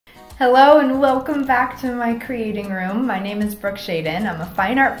Hello and welcome back to my creating room. My name is Brooke Shaden. I'm a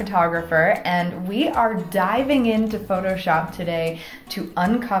fine art photographer and we are diving into Photoshop today to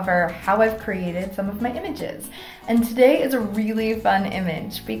uncover how I've created some of my images. And today is a really fun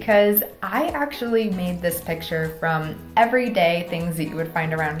image because I actually made this picture from everyday things that you would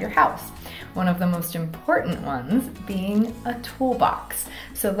find around your house. One of the most important ones being a toolbox.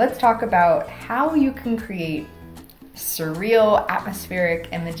 So let's talk about how you can create surreal, atmospheric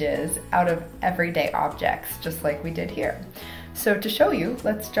images out of everyday objects, just like we did here. So to show you,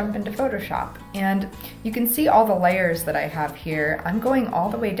 let's jump into Photoshop. And you can see all the layers that I have here. I'm going all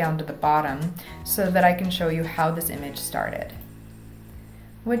the way down to the bottom so that I can show you how this image started.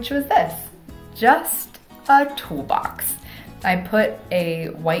 Which was this, just a toolbox. I put a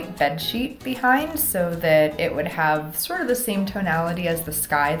white bed sheet behind so that it would have sort of the same tonality as the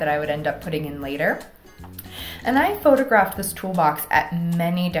sky that I would end up putting in later. And I photographed this toolbox at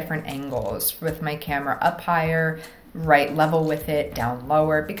many different angles with my camera up higher, right level with it, down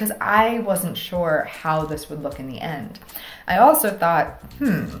lower, because I wasn't sure how this would look in the end. I also thought,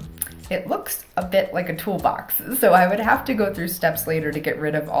 it looks a bit like a toolbox, so I would have to go through steps later to get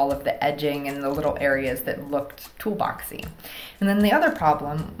rid of all of the edging and the little areas that looked toolboxy. And then the other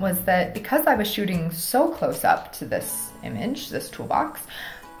problem was that because I was shooting so close up to this image, this toolbox,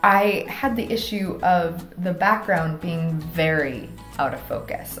 I had the issue of the background being very out of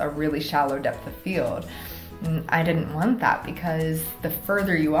focus, a really shallow depth of field. And I didn't want that because the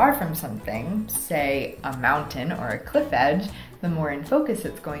further you are from something, say a mountain or a cliff edge, the more in focus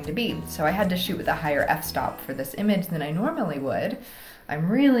it's going to be. So I had to shoot with a higher f-stop for this image than I normally would. I'm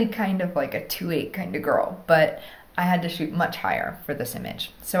really kind of like a 2.8 kind of girl, but I had to shoot much higher for this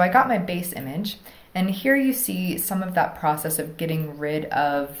image. So I got my base image. And here you see some of that process of getting rid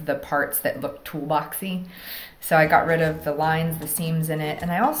of the parts that look toolboxy. So I got rid of the lines, the seams in it, and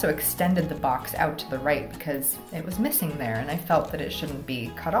I also extended the box out to the right because it was missing there and I felt that it shouldn't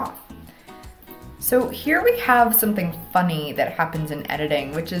be cut off. So here we have something funny that happens in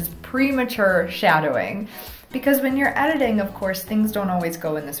editing, which is premature shadowing. Because when you're editing, of course, things don't always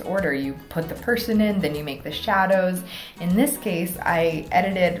go in this order. You put the person in, then you make the shadows. In this case, I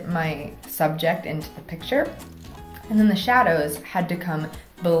edited my subject into the picture, and then the shadows had to come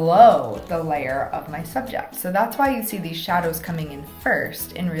below the layer of my subject. So that's why you see these shadows coming in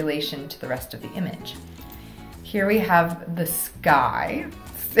first in relation to the rest of the image. Here we have the sky,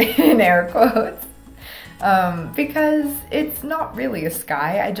 in air quotes. Because it's not really a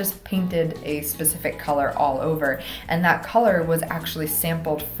sky, I just painted a specific color all over, and that color was actually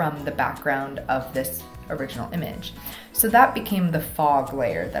sampled from the background of this original image. So that became the fog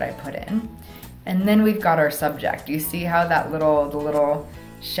layer that I put in. And then we've got our subject. You see how that the little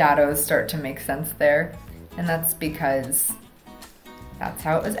shadows start to make sense there? And that's because that's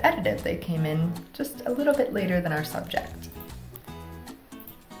how it was edited. They came in just a little bit later than our subject.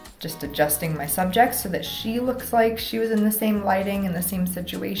 Just adjusting my subject so that she looks like she was in the same lighting, in the same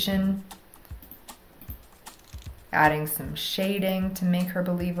situation. Adding some shading to make her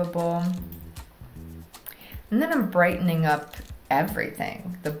believable. And then I'm brightening up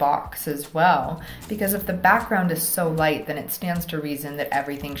everything, the box as well, because if the background is so light, then it stands to reason that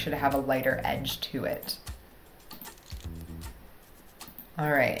everything should have a lighter edge to it.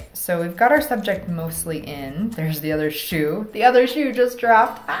 All right, so we've got our subject mostly in. There's the other shoe. The other shoe just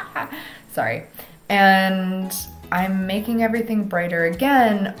dropped. Sorry. And I'm making everything brighter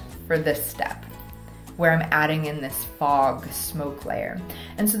again for this step, where I'm adding in this fog smoke layer.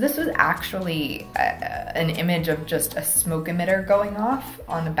 And so this was actually an image of just a smoke emitter going off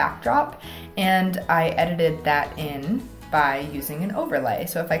on a backdrop, and I edited that in by using an overlay.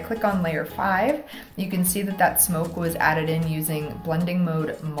 So if I click on layer 5, you can see that that smoke was added in using blending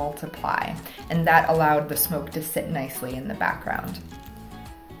mode multiply, and that allowed the smoke to sit nicely in the background.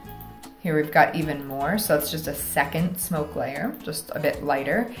 Here we've got even more, so it's just a second smoke layer, just a bit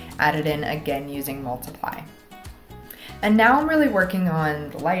lighter, added in again using multiply. And now I'm really working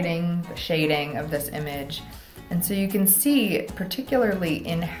on the lighting, the shading of this image. And so you can see, particularly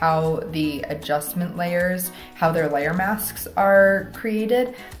in how the adjustment layers, how their layer masks are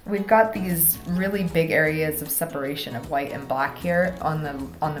created, we've got these really big areas of separation of white and black here on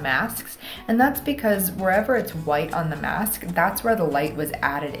the masks. And that's because wherever it's white on the mask, that's where the light was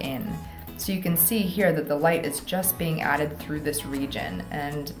added in. So you can see here that the light is just being added through this region,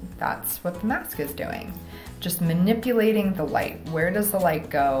 and that's what the mask is doing. Just manipulating the light. Where does the light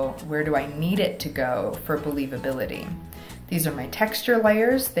go? Where do I need it to go for believability? These are my texture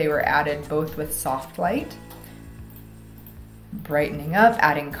layers. They were added both with soft light, brightening up,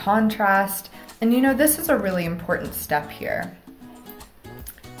 adding contrast. And you know, this is a really important step here.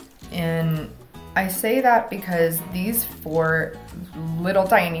 And I say that because these 4 little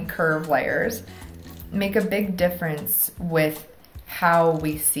tiny curve layers make a big difference with how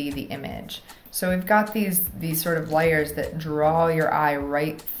we see the image. So we've got these sort of layers that draw your eye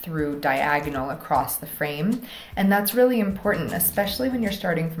right through diagonal across the frame. And that's really important, especially when you're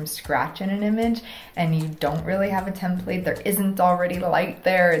starting from scratch in an image and you don't really have a template, there isn't already light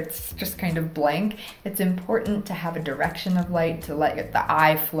there, it's just kind of blank. It's important to have a direction of light to let the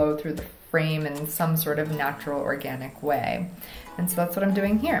eye flow through the frame in some sort of natural, organic way. And so that's what I'm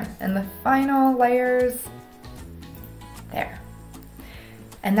doing here. And the final layers, there.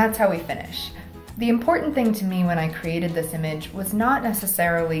 And that's how we finish. The important thing to me when I created this image was not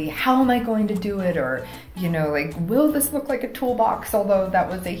necessarily how am I going to do it, or, you know, like, will this look like a toolbox? Although that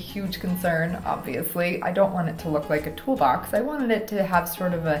was a huge concern, obviously. I don't want it to look like a toolbox. I wanted it to have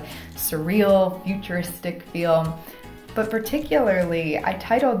sort of a surreal, futuristic feel. But particularly, I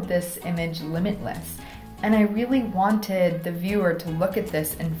titled this image Limitless. And I really wanted the viewer to look at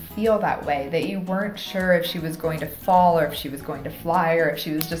this and feel that way, that you weren't sure if she was going to fall or if she was going to fly or if she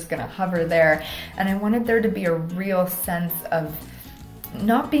was just gonna hover there. And I wanted there to be a real sense of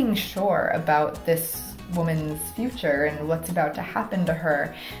not being sure about this woman's future and what's about to happen to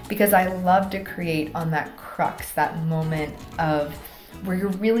her, because I love to create on that crux, that moment of where you're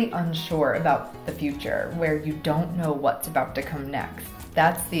really unsure about the future, where you don't know what's about to come next.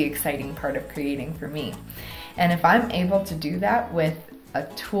 That's the exciting part of creating for me. And if I'm able to do that with a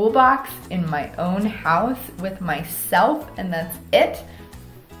toolbox in my own house with myself and that's it,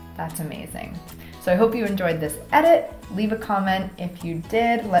 that's amazing. So I hope you enjoyed this edit. Leave a comment if you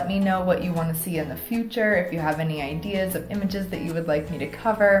did. Let me know what you want to see in the future, if you have any ideas of images that you would like me to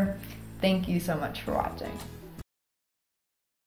cover. Thank you so much for watching.